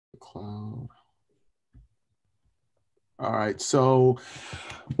Cloud. All right. So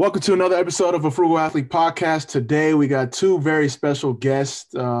welcome to another episode of a Frugal Athlete podcast. Today, we got two very special guests,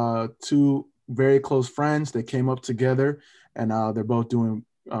 two very close friends that came up together, and they're both doing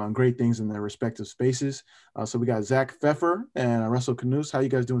great things in their respective spaces. So we got Zach Pfeffer and Russell Canouse. How you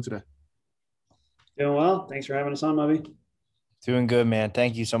guys doing today? Doing well. Thanks for having us on, Moby. Doing good, man.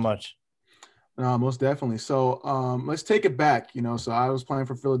 Thank you so much. Most definitely. So let's take it back. So I was playing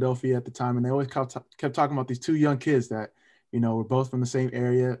for Philadelphia at the time, and they always kept talking about these two young kids that, were both from the same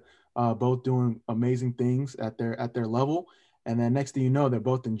area, both doing amazing things at their level. And then next thing you know, they're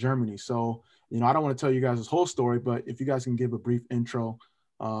both in Germany. So, I don't want to tell you guys this whole story, but if you guys can give a brief intro.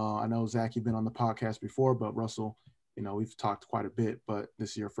 I know, Zach, you've been on the podcast before, but Russell, we've talked quite a bit, but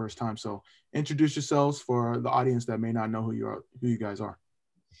this is your first time. So introduce yourselves for the audience that may not know who you guys are.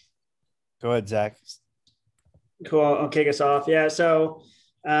 Go ahead, Zach. Cool. I'll kick us off. Yeah. So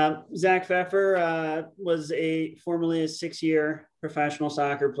Zach Pfeffer was formerly a 6-year professional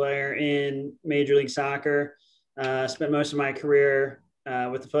soccer player in Major League Soccer. Spent most of my career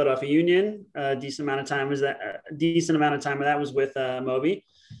with the Philadelphia Union. A decent amount of time of that was with Moby,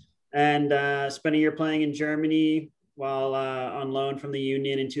 and spent a year playing in Germany while on loan from the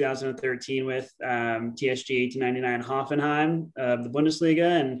Union in 2013 with TSG 1899 Hoffenheim of the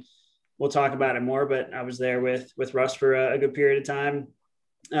Bundesliga. And we'll talk about it more, but I was there with Russ for a good period of time.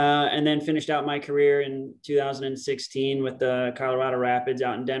 And then finished out my career in 2016 with the Colorado Rapids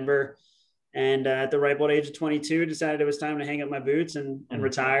out in Denver. And at the ripe old age of 22, decided it was time to hang up my boots and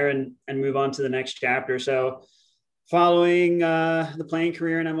retire and move on to the next chapter. So following the playing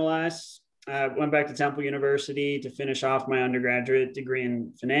career in MLS, I went back to Temple University to finish off my undergraduate degree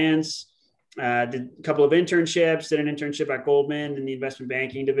in finance. Did a couple of internships, did an internship at Goldman in the investment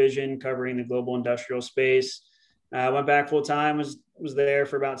banking division, covering the global industrial space. Went back full time, was there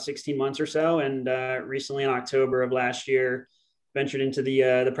for about 16 months or so. And recently in October of last year, ventured into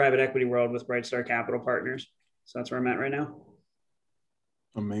the private equity world with Brightstar Capital Partners. So that's where I'm at right now.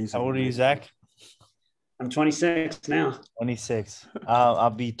 Amazing. How old are you, Zach? I'm 26 now. 26.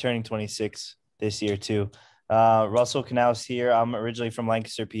 I'll be turning 26 this year too. Russell Canouse here. I'm originally from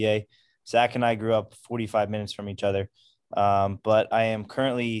Lancaster, PA. Zach and I grew up 45 minutes from each other. But I am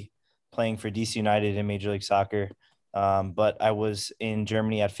currently playing for DC United in Major League Soccer. But I was in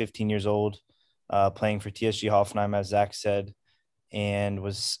Germany at 15 years old, playing for TSG Hoffenheim, as Zach said, and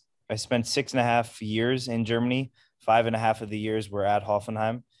I spent 6.5 years in Germany. 5.5 of the years were at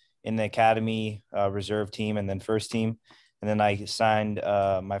Hoffenheim in the academy, reserve team, and then first team. And then I signed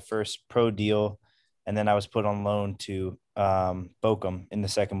my first pro deal, and then I was put on loan to Bochum in the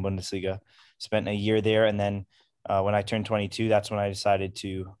second Bundesliga. Spent a year there, and then when I turned 22, that's when I decided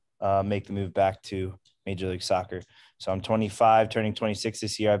to make the move back to Major League Soccer. So I'm 25, turning 26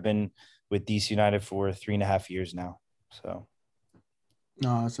 this year. I've been with DC United for 3.5 years now. So.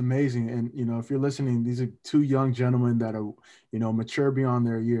 No, it's amazing. And, if you're listening, these are two young gentlemen that are, mature beyond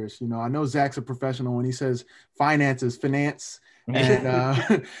their years. I know Zach's a professional when he says finance,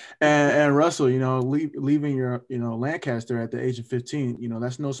 and and Russell, leaving your, Lancaster at the age of 15,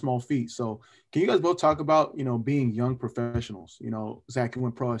 that's no small feat. So can you guys both talk about, being young professionals? Zach, you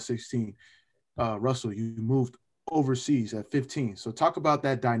went pro at 16. Russell, you moved overseas at 15. So talk about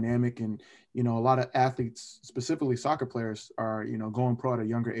that dynamic. And, a lot of athletes, specifically soccer players, are, going pro at a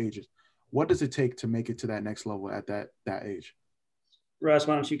younger ages. What does it take to make it to that next level at that age? Russ,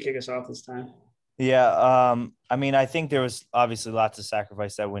 why don't you kick us off this time? Yeah. I think there was obviously lots of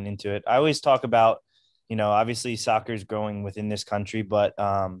sacrifice that went into it. I always talk about, obviously soccer is growing within this country, but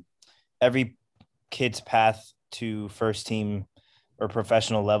every kid's path to first team or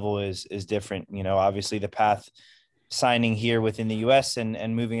professional level is different. Obviously the path signing here within the US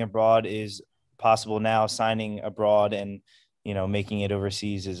and moving abroad is possible now. Signing abroad and, making it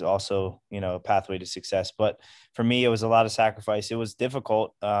overseas is also, a pathway to success. But for me, it was a lot of sacrifice. It was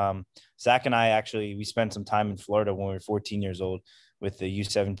difficult. Zach and I we spent some time in Florida when we were 14 years old with the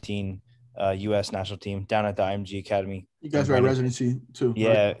U17 US national team down at the IMG Academy. You guys were at residency too.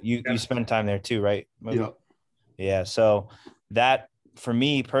 Yeah. Right? You spent time there too, right? Yeah. Yeah. So that, for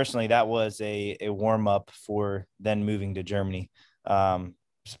me personally, that was a warm up for then moving to Germany.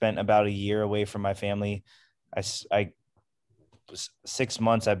 Spent about a year away from my family. I was 6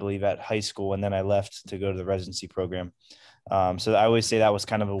 months, I believe, at high school, and then I left to go to the residency program. So I always say that was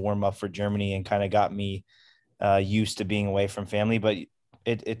kind of a warm up for Germany and kind of got me used to being away from family. But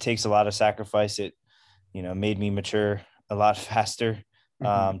it takes a lot of sacrifice. It made me mature a lot faster.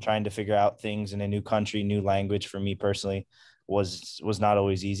 Trying to figure out things in a new country, new language for me personally was not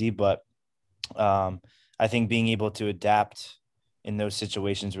always easy, but I think being able to adapt in those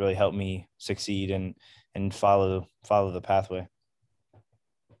situations really helped me succeed and follow the pathway.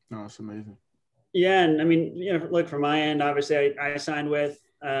 No, it's amazing. Yeah. And I mean, look, from my end, obviously I signed with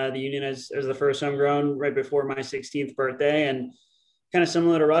the union as the first homegrown right before my 16th birthday. And kind of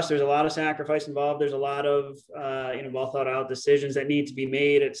similar to Russ, there's a lot of sacrifice involved. There's a lot of, well thought out decisions that need to be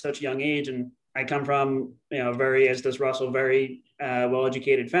made at such a young age. And I come from, very, as does Russell, very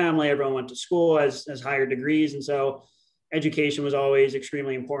well-educated family. Everyone went to school, has higher degrees. And so education was always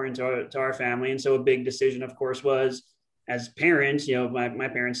extremely important to our family. And so a big decision, of course, was, as parents, my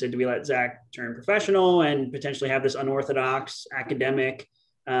parents said, do we let Zach turn professional and potentially have this unorthodox academic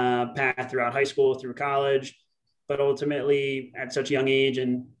path throughout high school, through college? But ultimately, at such a young age,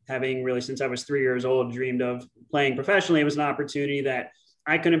 and having really since I was 3 years old, dreamed of playing professionally, it was an opportunity that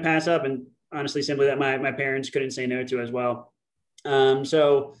I couldn't pass up. And honestly, simply that my parents couldn't say no to as well.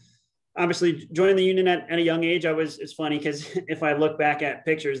 So obviously joining the union at a young age, it's funny because if I look back at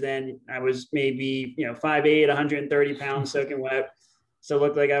pictures, then I was maybe, 5'8", 130 pounds soaking wet. So it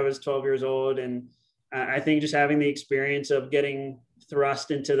looked like I was 12 years old. And I think just having the experience of getting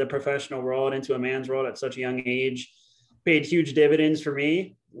thrust into the professional world, into a man's world at such a young age, paid huge dividends for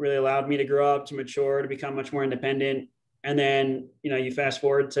me, really allowed me to grow up, to mature, to become much more independent. And then, you fast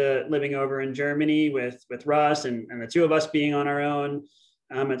forward to living over in Germany with Russ and the two of us being on our own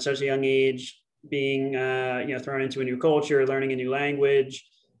at such a young age, being, thrown into a new culture, learning a new language.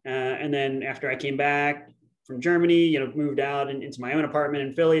 And then after I came back from Germany, moved out into my own apartment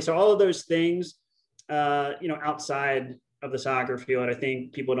in Philly. So all of those things, outside of the soccer field, I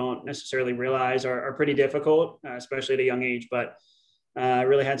think people don't necessarily realize are pretty difficult, especially at a young age. But I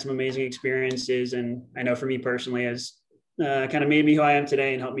really had some amazing experiences. And I know for me personally has kind of made me who I am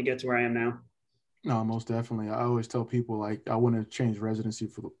today and helped me get to where I am now. No, most definitely. I always tell people, like, I wouldn't change residency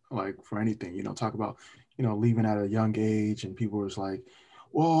for anything, talk about, leaving at a young age, and people was like,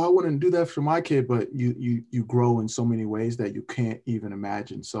 well, I wouldn't do that for my kid, but you grow in so many ways that you can't even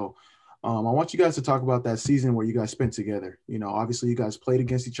imagine. So I want you guys to talk about that season where you guys spent together. Obviously you guys played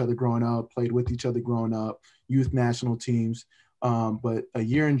against each other growing up, played with each other growing up, youth national teams, but a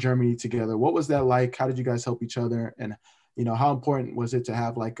year in Germany together. What was that like? How did you guys help each other? And, how important was it to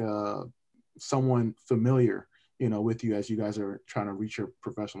have like someone familiar, with you as you guys are trying to reach your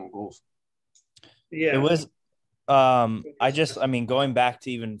professional goals? Yeah, It was, going back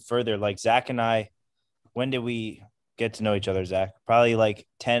to even further, like Zach and I, when did we get to know each other, Zach? Probably like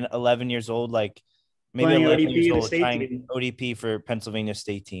 10, 11 years old, like maybe playing 11 ODP, years the old, state trying team. ODP for Pennsylvania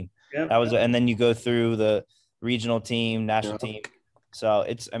state team. Yep. That was, and then you go through the regional team, national team. So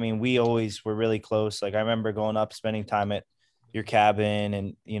we always were really close. Like I remember going up, spending time at your cabin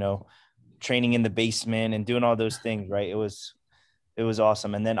and, training in the basement and doing all those things. Right. It was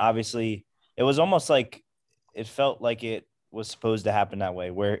awesome. And then obviously it was almost like, it felt like it was supposed to happen that way,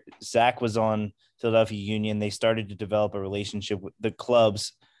 where Zach was on Philadelphia Union. They started to develop a relationship with the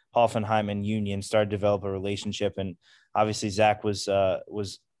clubs. Hoffenheim and Union started to develop a relationship. And obviously Zach was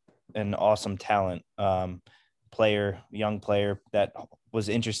an awesome talent, young player that was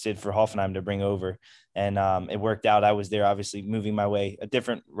interested for Hoffenheim to bring over. And it worked out. I was there, obviously moving my way a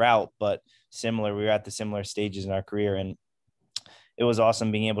different route, but similar. We were at the similar stages in our career. And it was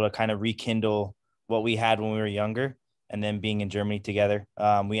awesome being able to kind of rekindle what we had when we were younger, and then being in Germany together.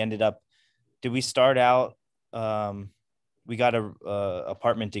 We ended up, did we start out, we got a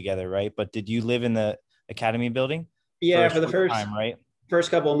apartment together, right? But did you live in the academy building? Yeah, for the first time, right?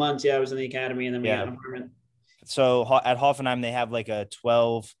 First couple of months, I was in the academy, and then we got an apartment. So at Hoffenheim, they have like a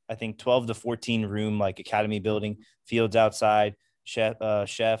 12 to 14 room, like academy building, fields outside,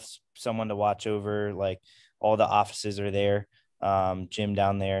 chefs, someone to watch over, like all the offices are there, gym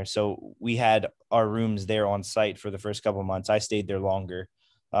down there. So we had our rooms there on site for the first couple of months. I stayed there longer.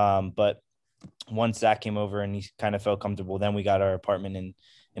 But once Zach came over and he kind of felt comfortable, then we got our apartment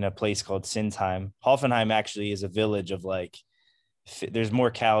in a place called Sinsheim. Hoffenheim actually is a village of like, there's more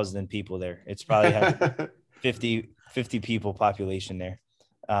cows than people there. It's probably has 50 people population there.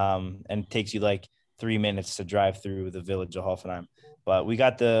 And it takes you like 3 minutes to drive through the village of Hoffenheim. But we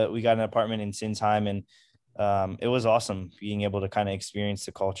got an apartment in Sinsheim, and it was awesome being able to kind of experience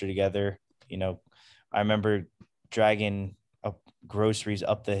the culture together. I remember dragging groceries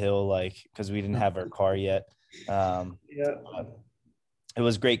up the hill, like, because we didn't have our car yet. It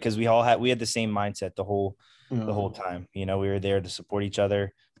was great because we had the same mindset the whole time. We were there to support each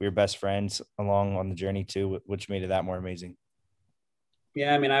other. We were best friends along on the journey too, which made it that more amazing.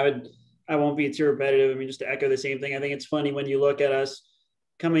 Yeah, I won't be too repetitive. Just to echo the same thing. I think it's funny when you look at us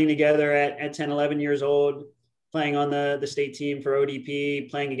coming together at 10, 11 years old, playing on the state team for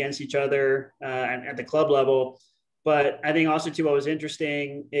ODP, playing against each other at the club level. But I think also too, what was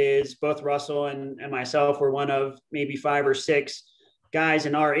interesting is both Russell and myself were one of maybe 5 or 6 guys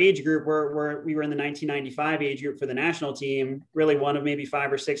in our age group where we were in the 1995 age group for the national team, really one of maybe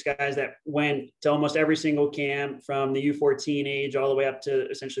 5 or 6 guys that went to almost every single camp from the U14 age all the way up to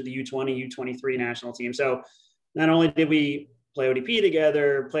essentially the U20, U23 national team. So not only did we play ODP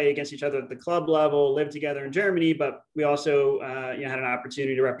together, play against each other at the club level, live together in Germany, but we also had an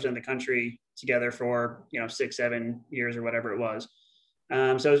opportunity to represent the country together for 6-7 years or whatever it was.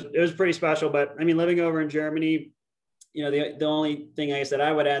 So it was pretty special. But I mean, living over in Germany, the only thing I guess that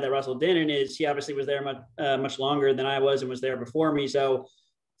I would add that Russell didn't is he obviously was there much longer than I was and was there before me. So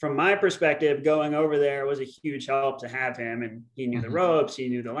from my perspective, going over there was a huge help to have him, and he knew the ropes, he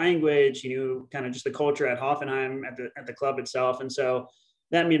knew the language, he knew kind of just the culture at Hoffenheim at the club itself. And so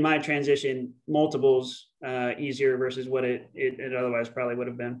that made my transition multiples easier versus what it otherwise probably would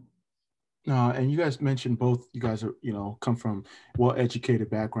have been. And you guys mentioned both you guys are, come from well-educated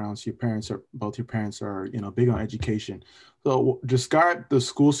backgrounds. Both your parents are, big on education. So describe the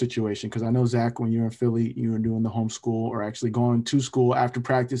school situation, because I know, Zach, when you were in Philly, you were doing the homeschool or actually going to school after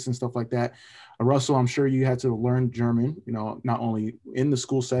practice and stuff like that. Russell, I'm sure you had to learn German, not only in the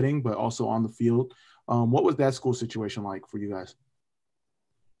school setting, but also on the field. What was that school situation like for you guys?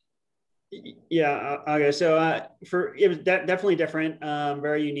 Yeah. Okay. So it was definitely different,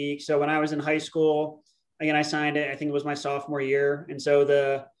 very unique. So when I was in high school, again, I signed it, I think it was my sophomore year. And so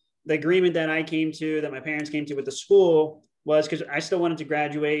the agreement that my parents came to with the school was because I still wanted to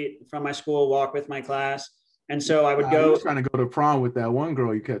graduate from my school, walk with my class. And so I would go. I was trying to go to prom with that one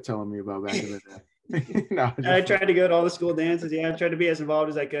girl you kept telling me about back in the day. No, I tried to go to all the school dances. Yeah. I tried to be as involved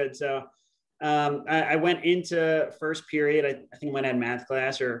as I could. So I went into first period. I think I had math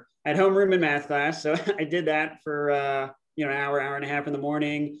class, or I had homeroom and math class. So I did that for, an hour and a half in the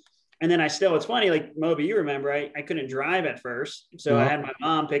morning. And then it's funny, like Moby, you remember, I couldn't drive at first. So I had my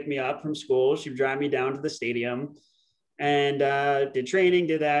mom pick me up from school. She'd drive me down to the stadium and did training,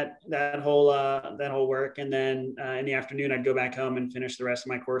 did that whole work. And then in the afternoon, I'd go back home and finish the rest of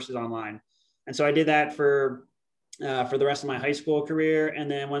my courses online. And so I did that for the rest of my high school career. And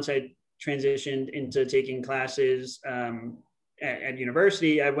then once I transitioned into taking classes at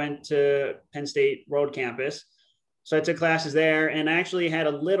university, I went to Penn State World Campus. So I took classes there, and I actually had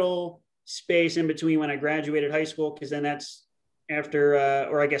a little space in between when I graduated high school, because then that's after,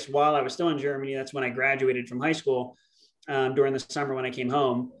 or I guess while I was still in Germany, that's when I graduated from high school during the summer when I came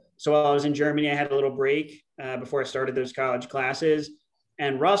home. So while I was in Germany, I had a little break before I started those college classes.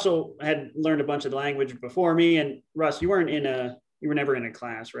 And Russell had learned a bunch of the language before me. And Russ, you were never in a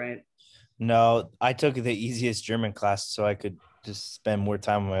class, right? No, I took the easiest German class so I could just spend more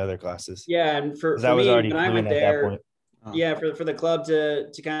time on my other classes. Yeah, and for I was me, already when I went fluent at that there, point. yeah, for the club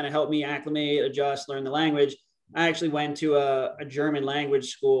to kind of help me acclimate, adjust, learn the language, I actually went to a German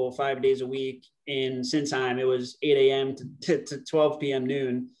language school 5 days a week in Sinsheim. It was 8 a.m. to 12 p.m.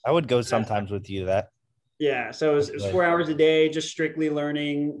 noon. I would go sometimes with you to that. Yeah, so it was 4 hours a day, just strictly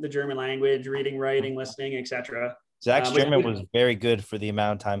learning the German language, reading, writing, listening, etc. Zach's German was very good for the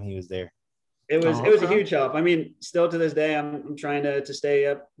amount of time he was there. It was a huge help. I mean, still to this day, I'm trying to stay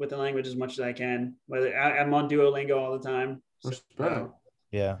up with the language as much as I can. Whether I'm on Duolingo all the time. So,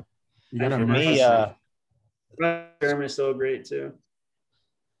 yeah. For me, German is still great too.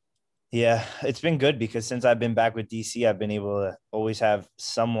 Yeah, it's been good because since I've been back with DC, I've been able to always have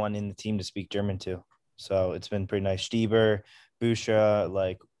someone in the team to speak German to. So it's been pretty nice. Stieber, Busha,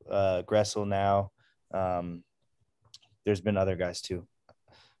 Gressel now. There's been other guys too.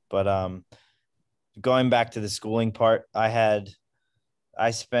 But going back to the schooling part, I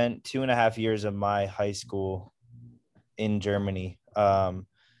spent 2.5 years of my high school in Germany.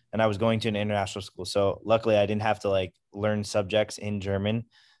 And I was going to an international school. So luckily I didn't have to learn subjects in German.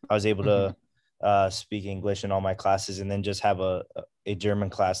 I was able to speak English in all my classes and then just have a German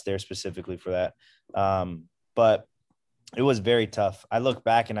class there specifically for that. But it was very tough. I look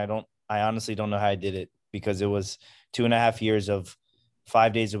back and I honestly don't know how I did it, because it was 2.5 years of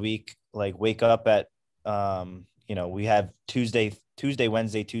 5 days a week, wake up at, we have Tuesday,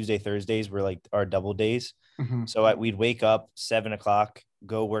 Wednesday, Tuesday, Thursdays were our double days. Mm-hmm. So we'd wake up 7:00,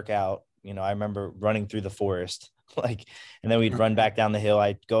 go work out. I remember running through the forest, and then we'd run back down the hill.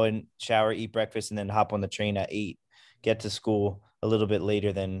 I'd go and shower, eat breakfast, and then hop on the train at 8, get to school a little bit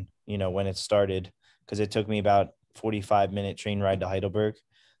later than, when it started, because it took me about 45-minute train ride to Heidelberg.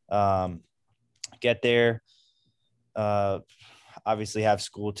 Get there, obviously have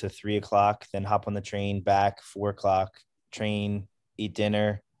school to 3:00, then hop on the train back 4:00, train, eat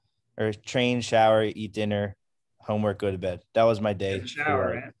dinner, or train, shower, eat dinner, homework, go to bed. That was my day.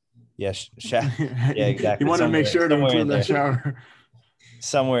 Shower, right? Yeah. Yeah, exactly. You want to make sure to somewhere include in that there. shower.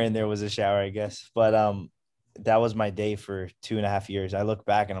 Somewhere in there was a shower, I guess. But that was my day for 2.5 years. I look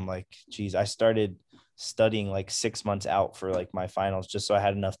back and I'm like, geez, I started studying like 6 months out for like my finals, just so I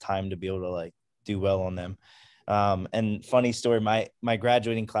had enough time to be able to like do well on them. And funny story, my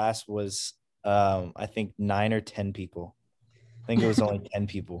graduating class was I think 9 or 10 people. I think it was only 10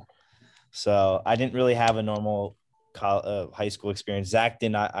 people. So I didn't really have a normal high school experience. Zach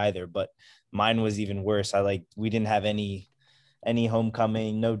did not either, but mine was even worse. We didn't have any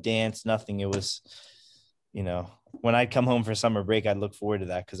homecoming, no dance, nothing. It was, when I'd come home for summer break, I'd look forward to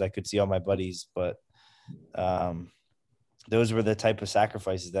that because I could see all my buddies. But those were the type of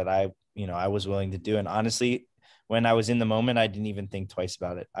sacrifices that I was willing to do. And honestly, when I was in the moment, I didn't even think twice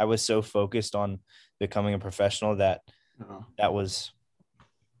about it. I was so focused on becoming a professional that that was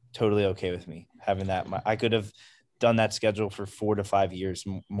totally okay with me having that. I could have done that schedule for 4 to 5 years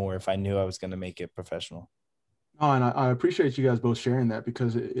more if I knew I was going to make it professional. Oh, and I appreciate you guys both sharing that,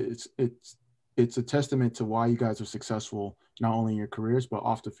 because it's a testament to why you guys are successful, not only in your careers, but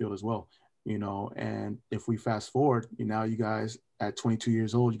off the field as well. And if we fast forward, now you guys at 22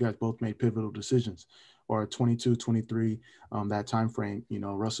 years old, you guys both made pivotal decisions, or 22, 23, that time frame.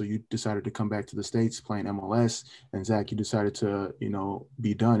 Russell, you decided to come back to the States playing MLS, and Zach, you decided to,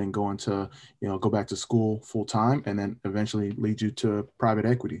 be done and go back to school full time, and then eventually lead you to private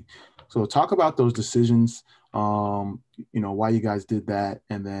equity. So talk about those decisions, why you guys did that,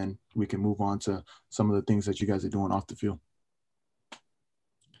 and then we can move on to some of the things that you guys are doing off the field.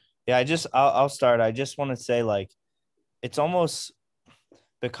 Yeah, I'll start. I just want to say, like, it's almost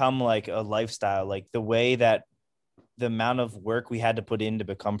become like a lifestyle, like the way that the amount of work we had to put in to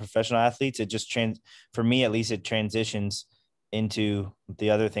become professional athletes, it just for me, at least, it transitions into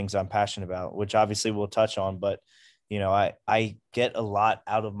the other things I'm passionate about, which obviously we'll touch on. But, I get a lot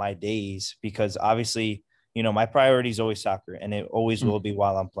out of my days because obviously, my priority is always soccer, and it always will be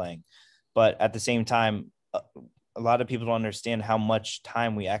while I'm playing. But at the same time, a lot of people don't understand how much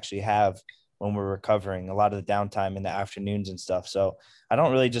time we actually have when we're recovering, a lot of the downtime in the afternoons and stuff. So I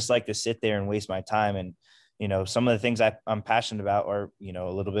don't really just like to sit there and waste my time. And, some of the things I'm passionate about are,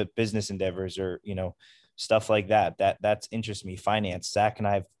 a little bit business endeavors or, stuff like that's interests me. Finance. Zach and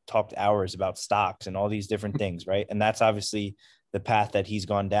I have talked hours about stocks and all these different things. Right. And that's obviously the path that he's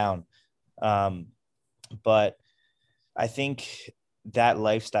gone down. But I think that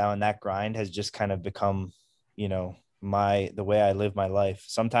lifestyle and that grind has just kind of become, the way I live my life.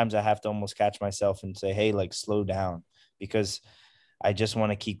 Sometimes I have to almost catch myself and say, hey, like, slow down, because I just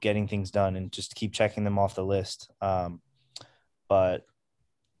want to keep getting things done and just keep checking them off the list. But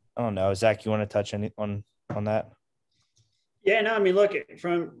I don't know, Zach, you want to touch on that? Yeah, no, I mean, look,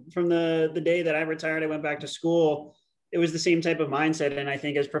 from the day that I retired, I went back to school. It was the same type of mindset. And I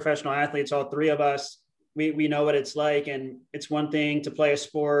think as professional athletes, all three of us, we know what it's like. And it's one thing to play a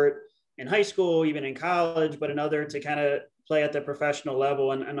sport in high school, even in college, but another to kind of play at the professional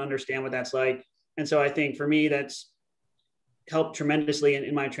level and understand what that's like. And so I think for me, that's helped tremendously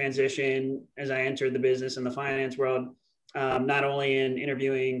in my transition as I entered the business and the finance world, not only in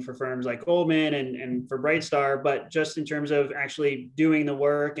interviewing for firms like Goldman and for Brightstar, but just in terms of actually doing the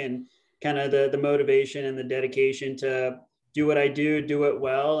work and kind of the motivation and the dedication to do what I do it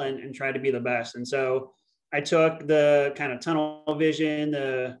well, and try to be the best. And so I took the kind of tunnel vision,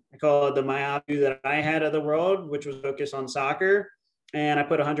 I call it the myopia that I had of the world, which was focused on soccer. And I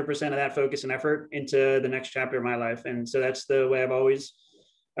put 100% of that focus and effort into the next chapter of my life. And so that's the way I've always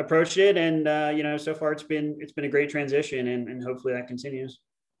approached it. And, so far it's been a great transition, and hopefully that continues.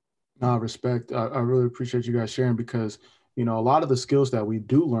 No, respect. I really appreciate you guys sharing, because, a lot of the skills that we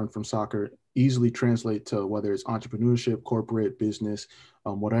do learn from soccer easily translate to whether it's entrepreneurship, corporate business,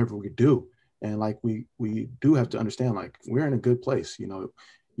 whatever we do. And like, we do have to understand, like, we're in a good place.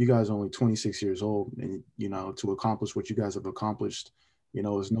 You guys are only 26 years old, and, to accomplish what you guys have accomplished,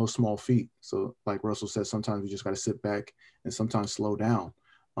 is no small feat. So like Russell said, sometimes we just got to sit back and sometimes slow down.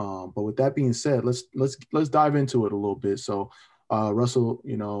 But with that being said, let's dive into it a little bit. So Russell,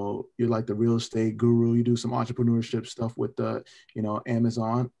 you're like the real estate guru. You do some entrepreneurship stuff with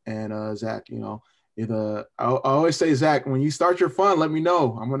Amazon. And Zach, I always say, Zach, when you start your fund, let me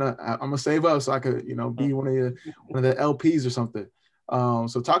know. I'm gonna save up so I could, be one of the LPs or something.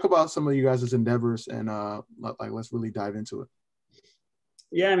 So talk about some of you guys' endeavors, and let's really dive into it.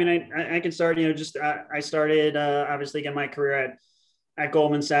 Yeah, I mean, I can start. I started obviously again my career at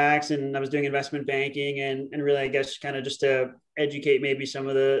Goldman Sachs, and I was doing investment banking, and really, I guess, kind of just to educate maybe some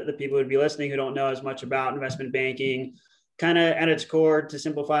of the people who'd be listening who don't know as much about investment banking. Kind of at its core, to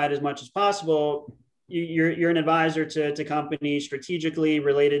simplify it as much as possible, you're an advisor to companies strategically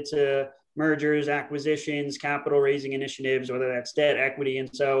related to mergers, acquisitions, capital raising initiatives, whether that's debt, equity.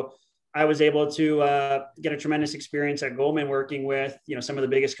 And so I was able to get a tremendous experience at Goldman working with, some of the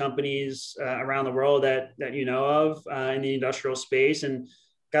biggest companies around the world that you know of in the industrial space, and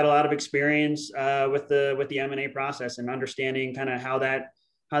got a lot of experience with the M&A process and understanding kind of how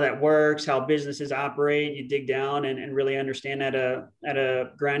that works, how businesses operate. You dig down and really understand at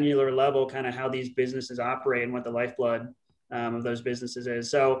a granular level kind of how these businesses operate and what the lifeblood of those businesses is.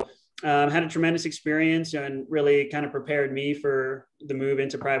 So had a tremendous experience and really kind of prepared me for the move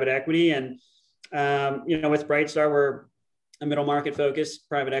into private equity. And, with Brightstar, we're a middle market focused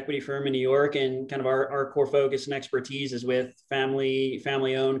private equity firm in New York. And kind of our core focus and expertise is with family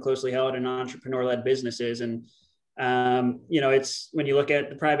owned, closely held and entrepreneur led businesses. And, it's when you look at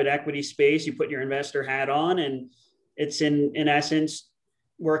the private equity space, you put your investor hat on, and it's in essence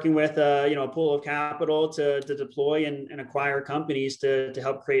working with a pool of capital to deploy and acquire companies to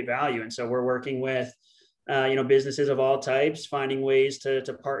help create value. And so we're working with businesses of all types, finding ways to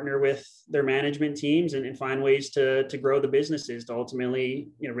partner with their management teams and find ways to grow the businesses to ultimately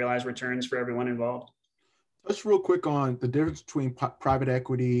realize returns for everyone involved. Just real quick on the difference between private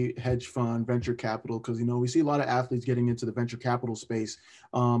equity, hedge fund, venture capital, because we see a lot of athletes getting into the venture capital space,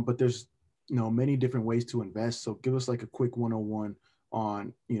 but there's many different ways to invest. So give us like a quick 101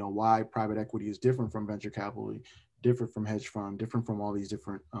 on why private equity is different from venture capital, different from hedge fund, different from all these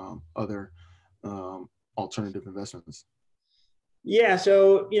different other alternative investments. Yeah.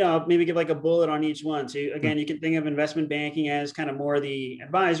 So, maybe give like a bullet on each one. So again, you can think of investment banking as kind of more the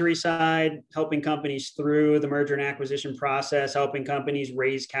advisory side, helping companies through the merger and acquisition process, helping companies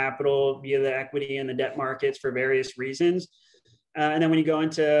raise capital via the equity and the debt markets for various reasons. And then when you go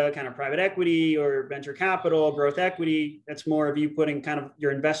into kind of private equity or venture capital, growth equity, that's more of you putting kind of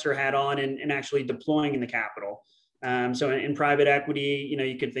your investor hat on and actually deploying in the capital. So in private equity,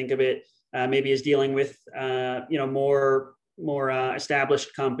 you could think of it maybe as dealing with, more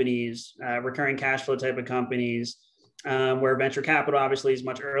established companies, recurring cash flow type of companies, where venture capital obviously is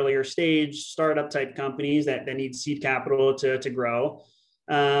much earlier stage, startup type companies that need seed capital to grow.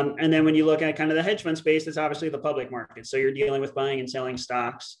 And then when you look at kind of the hedge fund space, it's obviously the public market. So you're dealing with buying and selling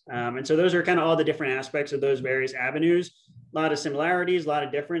stocks. And so those are kind of all the different aspects of those various avenues. A lot of similarities, a lot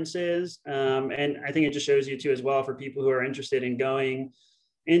of differences. And I think it just shows you too, as well, for people who are interested in going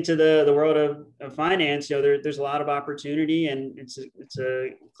into the world of finance, there's a lot of opportunity, and it's a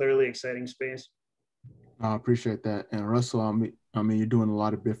clearly exciting space. I appreciate that. And Russell, you're doing a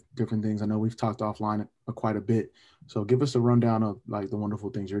lot of different things. I know we've talked offline quite a bit. So give us a rundown of like the wonderful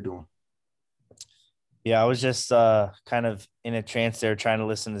things you're doing. Yeah, I was just kind of in a trance there trying to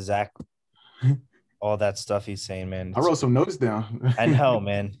listen to Zach, all that stuff he's saying, man. I wrote some notes down. I know,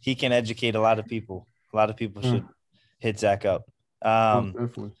 man. He can educate a lot of people. A lot of people should hit Zach up.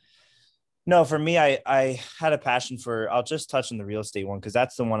 Definitely. No, for me, I had a passion for, I'll just touch on the real estate one, because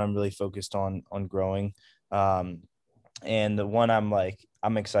that's the one I'm really focused on growing. And the one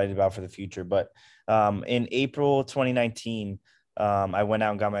I'm excited about for the future. But in April 2019, I went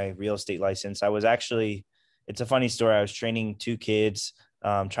out and got my real estate license. It's a funny story. I was training 2 kids,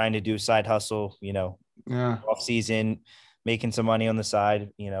 trying to do side hustle, off season, making some money on the side,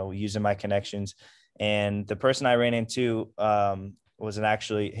 using my connections. And the person I ran into wasn't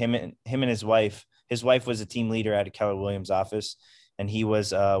actually him and his wife. His wife was a team leader at a Keller Williams office, and he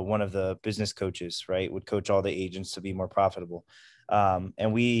was one of the business coaches, right? Would coach all the agents to be more profitable.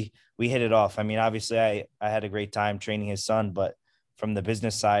 And we hit it off. I mean, obviously I had a great time training his son, but from the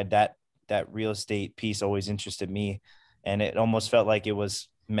business side, that real estate piece always interested me. And it almost felt like it was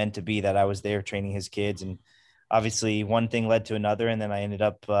meant to be that I was there training his kids. And obviously one thing led to another. And then I ended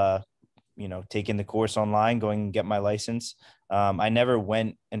up, taking the course online, going and get my license. I never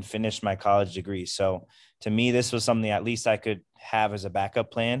went and finished my college degree. So to me, this was something at least I could have as a backup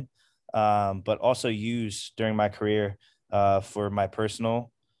plan, but also use during my career for my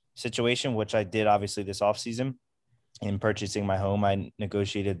personal situation, which I did obviously this off season. In purchasing my home, I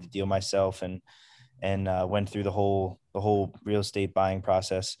negotiated the deal myself and went through the whole real estate buying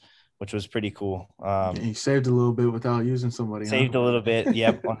process, which was pretty cool. You saved a little bit without using somebody. Saved a little bit,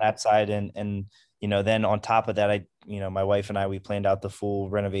 yep, on that side, and then on top of that, my wife and I, we planned out the full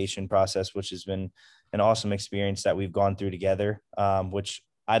renovation process, which has been an awesome experience that we've gone through together, which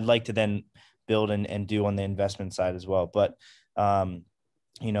I'd like to then build and do on the investment side as well. But I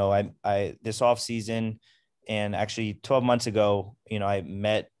this off season, and actually 12 months ago, I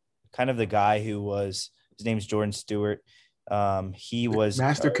met kind of the guy his name's Jordan Stewart. He was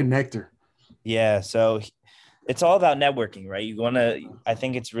master connector. Yeah. So it's all about networking, right? I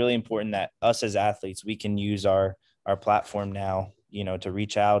think it's really important that us as athletes, we can use our platform now, to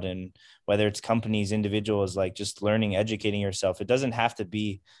reach out, and whether it's companies, individuals, like just learning, educating yourself. It doesn't have to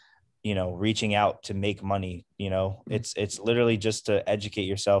be, reaching out to make money, it's literally just to educate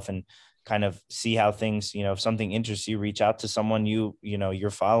yourself and kind of see how things, if something interests you, reach out to someone you're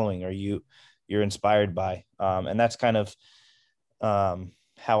following or you're inspired by. And that's kind of,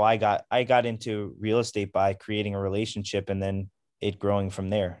 how I got into real estate, by creating a relationship and then it growing from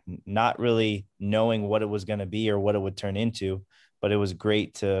there, not really knowing what it was going to be or what it would turn into, but it was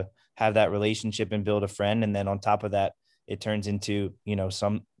great to have that relationship and build a friend. And then on top of that, it turns into,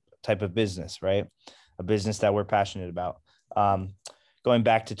 some type of business, right? A business that we're passionate about. Going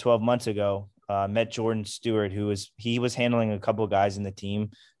back to 12 months ago, met Jordan Stewart, he was handling a couple of guys in the team,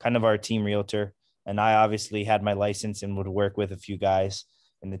 kind of our team realtor. And I obviously had my license and would work with a few guys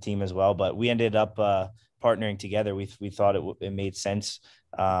in the team as well, but we ended up partnering together. We thought it made sense.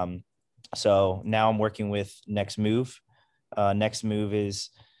 So now I'm working with Next Move. Next Move is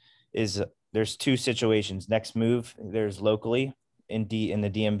there's two situations. Next Move, there's locally in the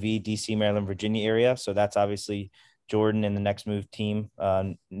DMV, DC, Maryland, Virginia area. So that's obviously Jordan and the Next Move team.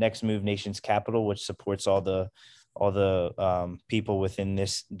 Next Move Nation's Capital, which supports all the people within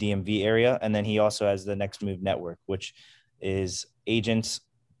this DMV area. And then he also has the Next Move Network, which is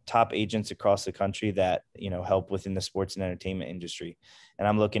top agents across the country that, help within the sports and entertainment industry. And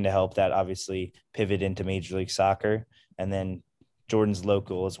I'm looking to help that obviously pivot into Major League Soccer. And then Jordan's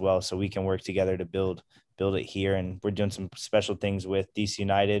local as well. So we can work together to build it here. And we're doing some special things with DC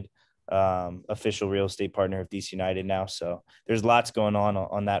United, official real estate partner of DC United now. So there's lots going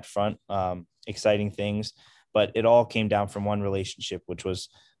on that front, exciting things, but it all came down from one relationship, which was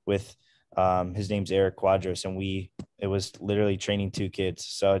with his name's Eric Quadros, and it was literally training two kids.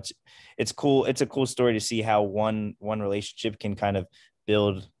 So it's cool. It's a cool story to see how one relationship can kind of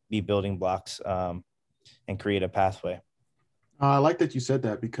be building blocks, and create a pathway. I like that you said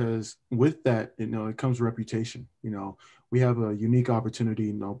that, because with that, it comes reputation. We have a unique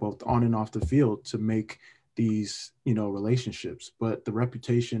opportunity, both on and off the field, to make these, relationships. But the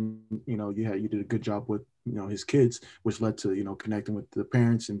reputation, you did a good job with, his kids, which led to, connecting with the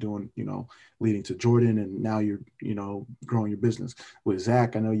parents and doing, leading to Jordan. And now you're, growing your business. With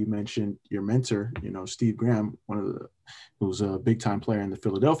Zach, I know you mentioned your mentor, Steve Graham, who's a big time player in the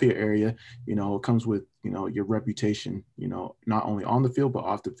Philadelphia area. It comes with, your reputation, not only on the field, but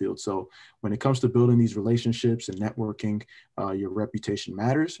off the field. So when it comes to building these relationships and networking, your reputation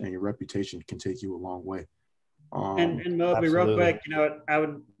matters, and your reputation can take you a long way. And Moby, real quick, I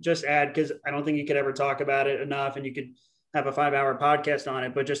would just add, because I don't think you could ever talk about it enough, and you could have a 5-hour podcast on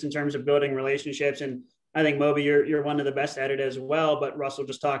it, but just in terms of building relationships, and I think Moby, you're one of the best at it as well, but Russell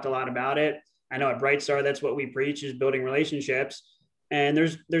just talked a lot about it. I know at Brightstar, that's what we preach, is building relationships. And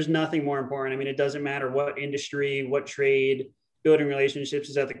there's nothing more important. I mean, it doesn't matter what industry, what trade, building relationships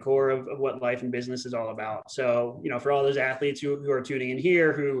is at the core of what life and business is all about. So, for all those athletes who are tuning in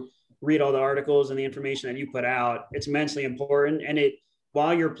here, who read all the articles and the information that you put out, it's immensely important. And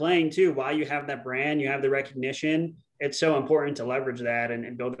while you're playing too, while you have that brand, you have the recognition, it's so important to leverage that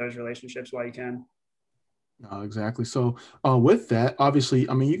and build those relationships while you can. Exactly. So with that, obviously,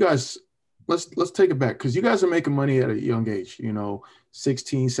 I mean, you guys, let's take it back, because you guys are making money at a young age,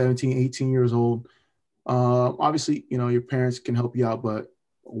 16, 17, 18 years old. Obviously, your parents can help you out, but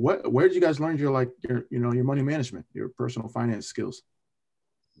where did you guys learn your money management, your personal finance skills?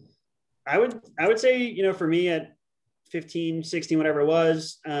 I would say, for me at 15, 16, whatever it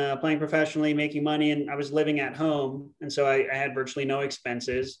was, playing professionally, making money, and I was living at home. And so I had virtually no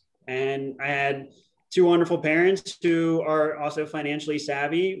expenses, and I had two wonderful parents who are also financially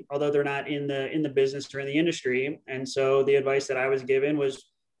savvy, although they're not in the business or in the industry. And so the advice that I was given was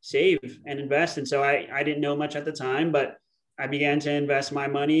save and invest. And so I didn't know much at the time, but I began to invest my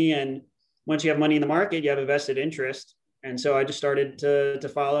money. And once you have money in the market, you have a vested interest. And so I just started to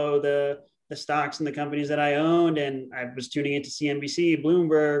follow the stocks and the companies that I owned. And I was tuning into CNBC,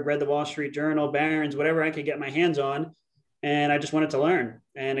 Bloomberg, read the Wall Street Journal, Barron's, whatever I could get my hands on. And I just wanted to learn.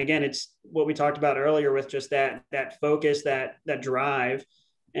 And again, it's what we talked about earlier with just that focus, that drive.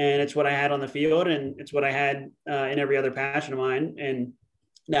 And it's what I had on the field, and it's what I had in every other passion of mine. And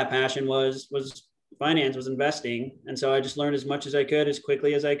that passion was finance, was investing. And so I just learned as much as I could, as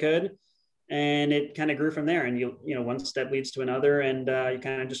quickly as I could. And it kind of grew from there. And one step leads to another, and you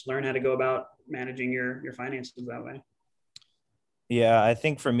kind of just learn how to go about managing your finances that way. Yeah, I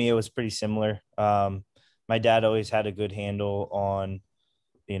think for me, it was pretty similar. My dad always had a good handle on,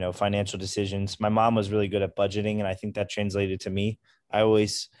 financial decisions. My mom was really good at budgeting, and I think that translated to me.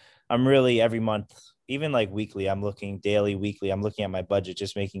 I'm really every month, even like weekly, I'm looking daily, weekly, I'm looking at my budget,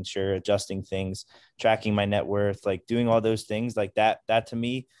 just making sure, adjusting things, tracking my net worth, like doing all those things like that to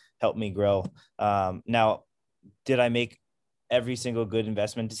me helped me grow. Now, did I make every single good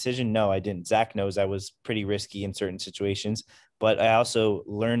investment decision? No, I didn't. Zach knows I was pretty risky in certain situations, but I also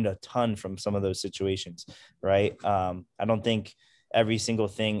learned a ton from some of those situations, right? I don't think every single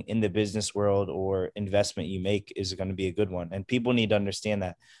thing in the business world or investment you make is going to be a good one. And people need to understand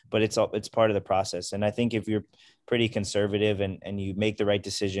that, but it's part of the process. And I think if you're pretty conservative and you make the right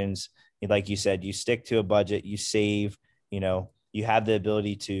decisions, like you said, you stick to a budget, you save, you have the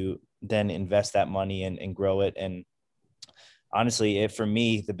ability to then invest that money and grow it. And honestly, for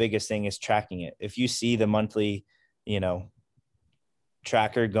me, the biggest thing is tracking it. If you see the monthly,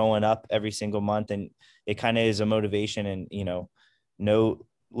 tracker going up every single month, and it kind of is a motivation and,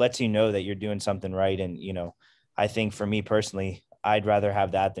 lets you know that you're doing something right. And, I think for me personally, I'd rather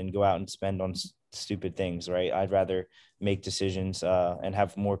have that than go out and spend on stupid things, right? I'd rather make decisions and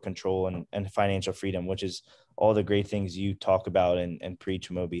have more control and financial freedom, which is all the great things you talk about and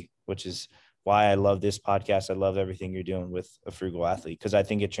preach, Moby, which is why I love this podcast. I love everything you're doing with A Frugal Athlete, because I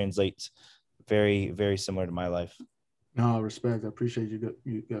think it translates very, very similar to my life. No, respect. I appreciate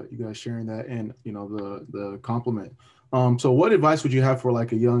you guys sharing that, and the compliment. So what advice would you have for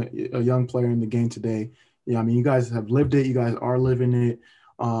like a young player in the game today? Yeah, I mean, you guys have lived it. You guys are living it.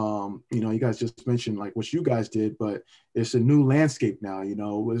 You guys just mentioned like what you guys did, but it's a new landscape now.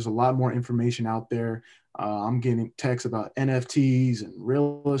 There's a lot more information out there. I'm getting texts about NFTs and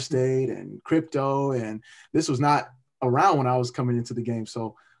real estate and crypto, and this was not around when I was coming into the game.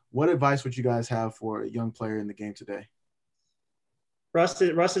 So what advice would you guys have for a young player in the game today? Russ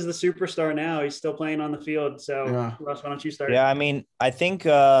is the superstar now. He's still playing on the field. So yeah. Russ, why don't you start? Yeah, I mean, I think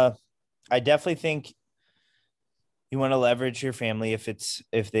I definitely think you want to leverage your family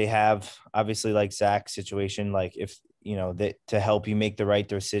if they have, obviously, like Zach's situation, like if that to help you make the right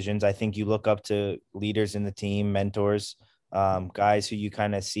decisions. I think you look up to leaders in the team, mentors, guys who you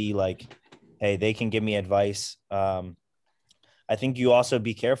kind of see like, hey, they can give me advice. I think you also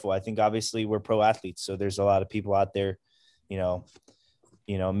be careful. I think obviously we're pro athletes, so there's a lot of people out there,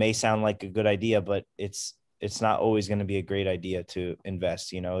 may sound like a good idea, but it's not always going to be a great idea to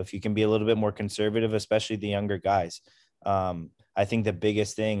invest. If you can be a little bit more conservative, especially the younger guys. I think the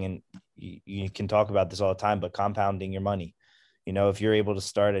biggest thing, and you can talk about this all the time, but compounding your money, if you're able to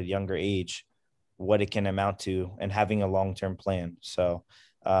start at a younger age, what it can amount to, and having a long-term plan. So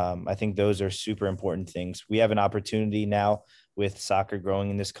I think those are super important things. We have an opportunity now with soccer growing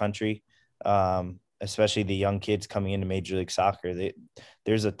in this country, especially the young kids coming into Major League Soccer.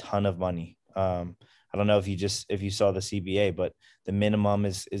 There's a ton of money. I don't know if you saw the CBA, but the minimum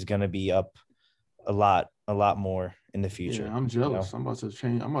is going to be up a lot more in the future. Yeah, I'm jealous. I'm about to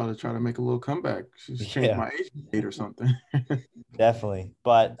change. I'm about to try to make a little comeback. Just change my age or something. Definitely.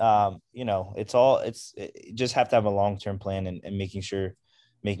 But, it's you just have to have a long-term plan and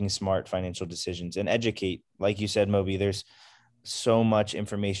making smart financial decisions and educate. Like you said, Moby, there's so much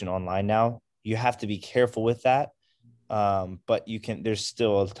information online now. You have to be careful with that. But there's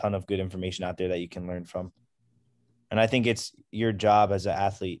still a ton of good information out there that you can learn from. And I think it's your job as an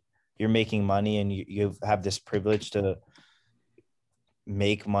athlete. You're making money and you have this privilege to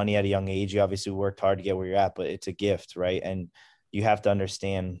make money at a young age. You obviously worked hard to get where you're at, but it's a gift, right? And you have to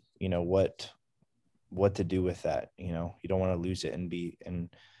understand, what to do with that. You don't want to lose it and be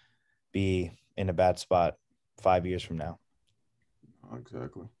in a bad spot 5 years from now.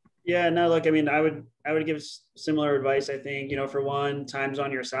 Exactly. Yeah, no, look, I mean, I would give similar advice. I think, for one, time's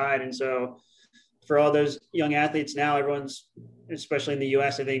on your side. And so for all those young athletes now, everyone's, especially in the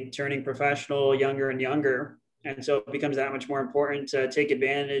US, I think, turning professional younger and younger. And so it becomes that much more important to take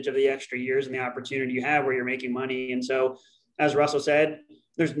advantage of the extra years and the opportunity you have where you're making money. And so, as Russell said,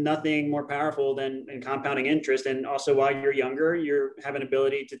 there's nothing more powerful than compounding interest. And also while you're younger, you have an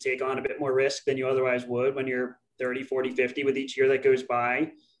ability to take on a bit more risk than you otherwise would when you're 30, 40, 50 with each year that goes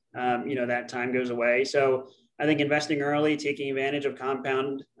by. That time goes away. So I think investing early, taking advantage of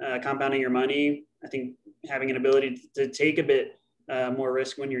compounding your money, I think having an ability to take a bit more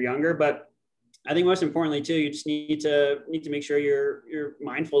risk when you're younger. But I think most importantly too, you just need to make sure you're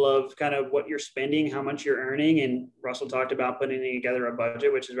mindful of kind of what you're spending, how much you're earning. And Russell talked about putting together a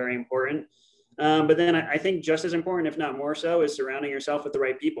budget, which is very important. But then I think just as important, if not more so, is surrounding yourself with the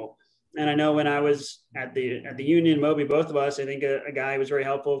right people. And I know when I was at the Union, Moby, both of us, I think a guy who was very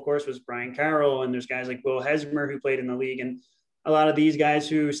helpful, of course, was Brian Carroll. And there's guys like Will Hesmer who played in the league, and a lot of these guys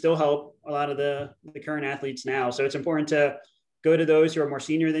who still help a lot of the current athletes now. So it's important to go to those who are more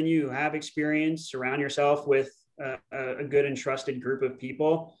senior than you, who have experience, surround yourself with a good and trusted group of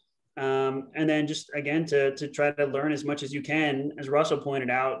people. And then just, again, to try to learn as much as you can. As Russell pointed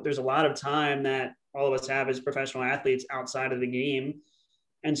out, there's a lot of time that all of us have as professional athletes outside of the game.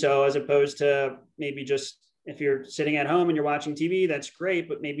 And so as opposed to maybe just, if you're sitting at home and you're watching TV, that's great,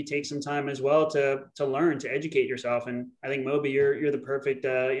 but maybe take some time as well to learn, to educate yourself. And I think, Moby, you're the perfect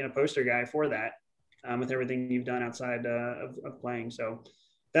poster guy for that, with everything you've done outside of playing. So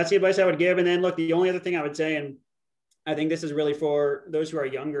that's the advice I would give. And then look, the only other thing I would say, and I think this is really for those who are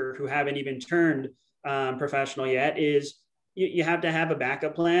younger, who haven't even turned professional yet, is you have to have a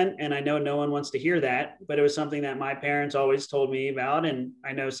backup plan. And I know no one wants to hear that, but it was something that my parents always told me about. And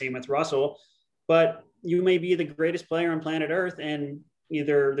I know same with Russell, but you may be the greatest player on planet Earth, and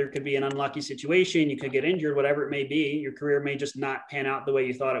either there could be an unlucky situation, you could get injured, whatever it may be, your career may just not pan out the way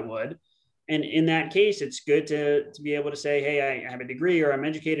you thought it would. And in that case, it's good to be able to say, hey, I have a degree, or I'm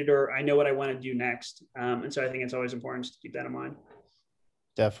educated, or I know what I want to do next. And so I think it's always important to keep that in mind.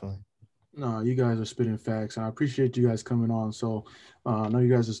 Definitely. No, you guys are spitting facts, and I appreciate you guys coming on. So I know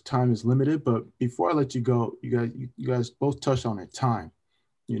you guys' time is limited, but before I let you go, you guys both touched on it, time.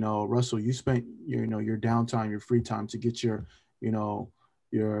 Russell, you spent your downtime, your free time to get your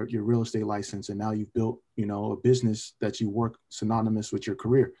real estate license, and now you've built a business that you work synonymous with your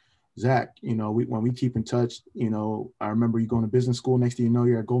career. Zach, when we keep in touch, I remember you going to business school. Next thing you know,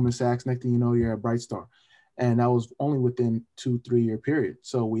 you're at Goldman Sachs. Next thing you know, you're at Brightstar, and that was only within 2-3 year period.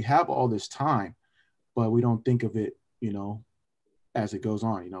 So we have all this time, but we don't think of it, as it goes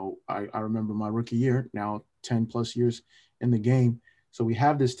on. I remember my rookie year, now 10 plus years in the game. So we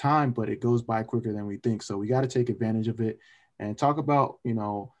have this time, but it goes by quicker than we think. So we got to take advantage of it and talk about,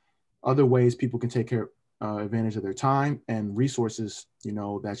 other ways people can take advantage of their time and resources,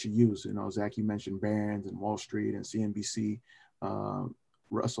 that you use. Zach, you mentioned Barron's and Wall Street and CNBC.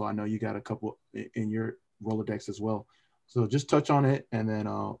 Russell, I know you got a couple in your Rolodex as well. So just touch on it, and then,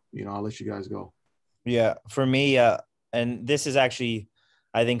 I'll let you guys go. Yeah, for me, and this is actually,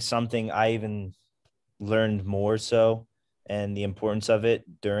 I think, something I even learned more so, and the importance of it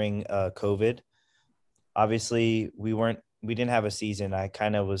during COVID. Obviously, we didn't have a season. I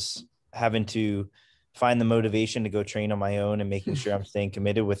kind of was having to find the motivation to go train on my own and making sure I'm staying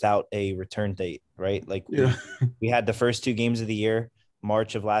committed without a return date, right? Like we had the first 2 games of the year,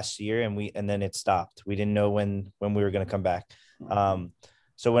 March of last year, and then it stopped. We didn't know when we were going to come back.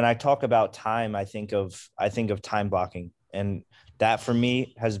 So when I talk about time, I think of time blocking, and that for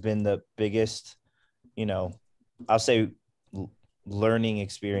me has been the biggest, I'll say, learning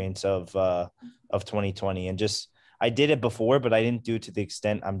experience of 2020. And just, I did it before, but I didn't do it to the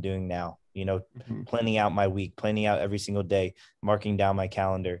extent I'm doing now, planning out my week, planning out every single day, marking down my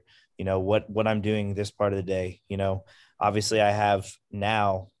calendar, what I'm doing this part of the day. Obviously I have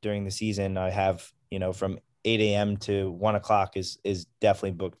now during the season, I have, from 8 a.m. to 1 o'clock is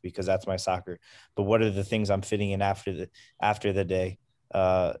definitely booked because that's my soccer. But what are the things I'm fitting in after the day,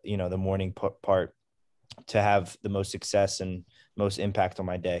 the morning part, to have the most success and most impact on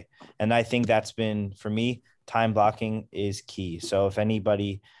my day. And I think that's been, for me, time blocking is key. So if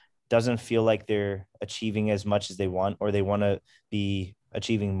anybody doesn't feel like they're achieving as much as they want, or they want to be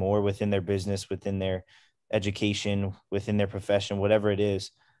achieving more within their business, within their education, within their profession, whatever it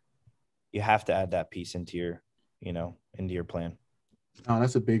is, you have to add that piece into your plan. Oh,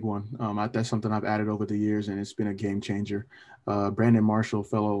 that's a big one. That's something I've added over the years, and it's been a game changer. Brandon Marshall,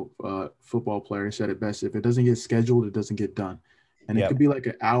 fellow football player, said it best: if it doesn't get scheduled, it doesn't get done. And it could be like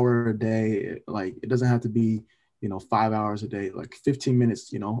an hour a day. Like, it doesn't have to be, 5 hours a day, like 15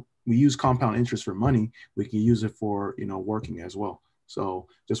 minutes. We use compound interest for money. We can use it for, working as well. So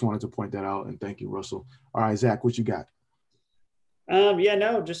just wanted to point that out, and thank you, Russell. All right, Zach, what you got? I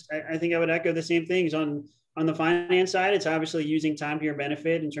think I would echo the same things on the finance side. It's obviously using time to your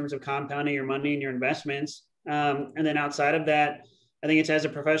benefit in terms of compounding your money and your investments. And then outside of that, I think it's, as a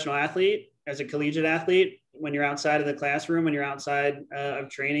professional athlete, as a collegiate athlete, when you're outside of the classroom, when you're outside of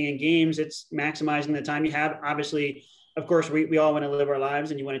training and games, it's maximizing the time you have. Obviously, of course, we all want to live our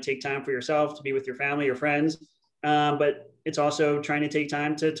lives, and you want to take time for yourself to be with your family, your friends. But it's also trying to take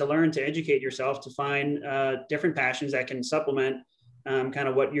time to learn, to educate yourself, to find different passions that can supplement kind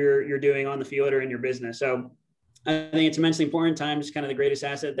of what you're doing on the field or in your business. So I think it's immensely important. Time is kind of the greatest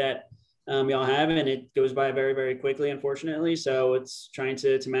asset that we all have, and it goes by very, very quickly, unfortunately. So it's trying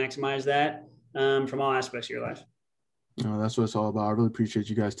to maximize that from all aspects of your life. That's what it's all about. I really appreciate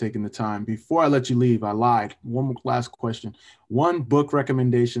you guys taking the time. Before I let you leave, I lied. One last question. One book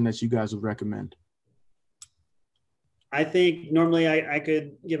recommendation that you guys would recommend? I think normally I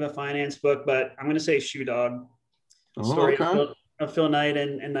could give a finance book, but I'm going to say Shoe Dog. Story of Phil Knight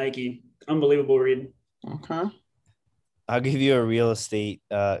and Nike. Unbelievable read. Okay. I'll give you a real estate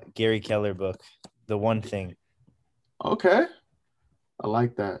Gary Keller book, The One Thing. Okay. I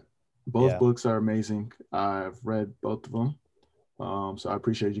like that. Both Yeah. books are amazing. I've read both of them. So I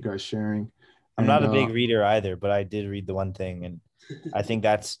appreciate you guys sharing. I'm not a big reader either, but I did read The One Thing. And I think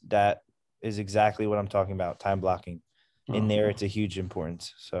that is exactly what I'm talking about. Time blocking. In there, it's a huge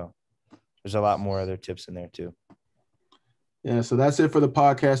importance. So there's a lot more other tips in there too. Yeah, so that's it for the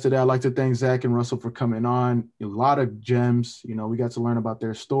podcast today. I'd like to thank Zach and Russell for coming on. A lot of gems. We got to learn about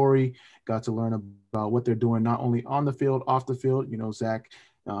their story, got to learn about what they're doing, not only on the field, off the field. Zach,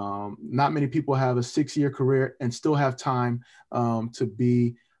 not many people have a 6-year career and still have time to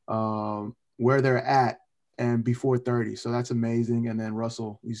be where they're at and before 30. So that's amazing. And then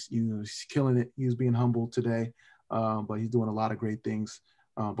Russell, he's killing it. He's being humble today, but he's doing a lot of great things,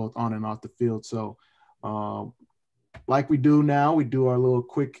 both on and off the field. So, like we do now, we do our little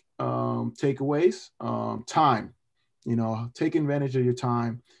quick takeaways. Time, take advantage of your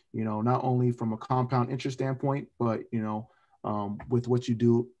time, not only from a compound interest standpoint, but, with what you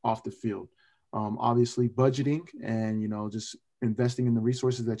do off the field. Obviously budgeting and, just investing in the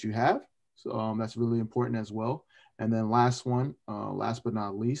resources that you have. So that's really important as well. And then last but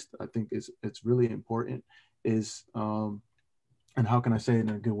not least, I think it's really important is, and how can I say it in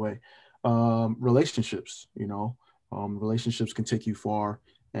a good way? Relationships, relationships can take you far,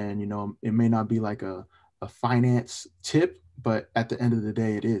 and it may not be like a finance tip, but at the end of the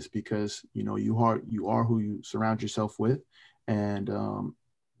day it is, because you are who you surround yourself with. And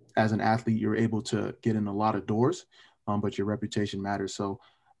as an athlete, you're able to get in a lot of doors, but your reputation matters. So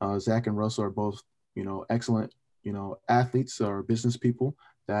Zach and Russell are both excellent athletes or business people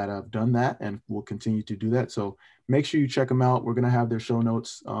that have done that and will continue to do that. So make sure you check them out. We're going to have their show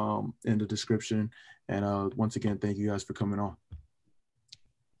notes in the description. And once again, thank you guys for coming on.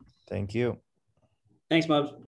 Thank you. Thanks, Mubs.